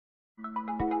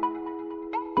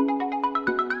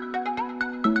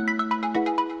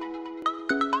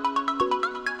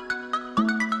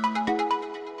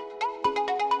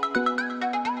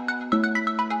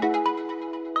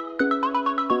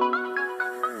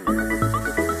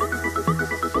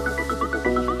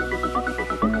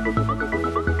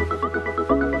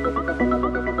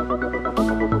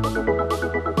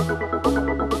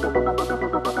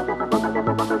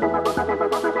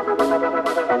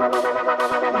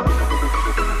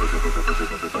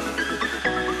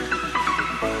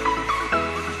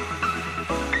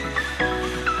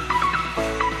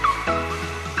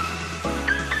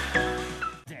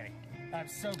I'm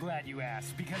so glad you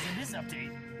asked, because in this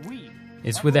update,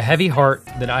 It's with a heavy heart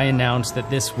that I announce that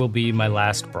this will be my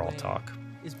last Brawl Talk.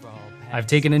 I've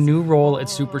taken a new role at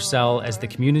Supercell as the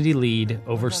community lead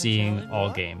overseeing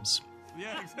all games.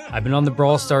 I've been on the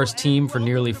Brawl Stars team for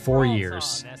nearly 4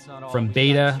 years, from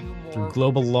beta through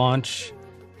global launch,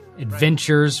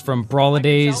 adventures from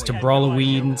Brawladays to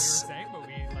Brawloweens.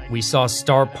 We saw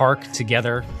Star Park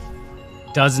together,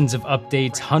 dozens of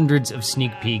updates, hundreds of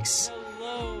sneak peeks,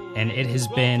 and it has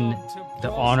been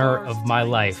the honor of my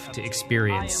life to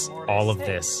experience all of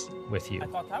this with you.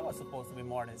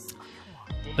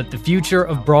 But the future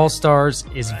of Brawl Stars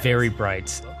is very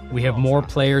bright. We have more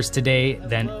players today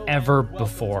than ever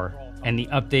before, and the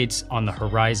updates on the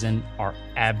horizon are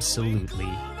absolutely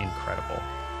incredible.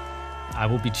 I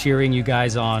will be cheering you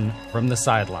guys on from the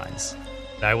sidelines.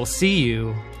 I will see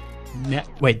you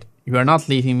Wait, you are not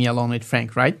leaving me alone with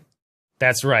Frank, right?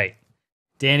 That's right.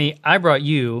 Danny, I brought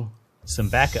you some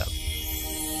backup.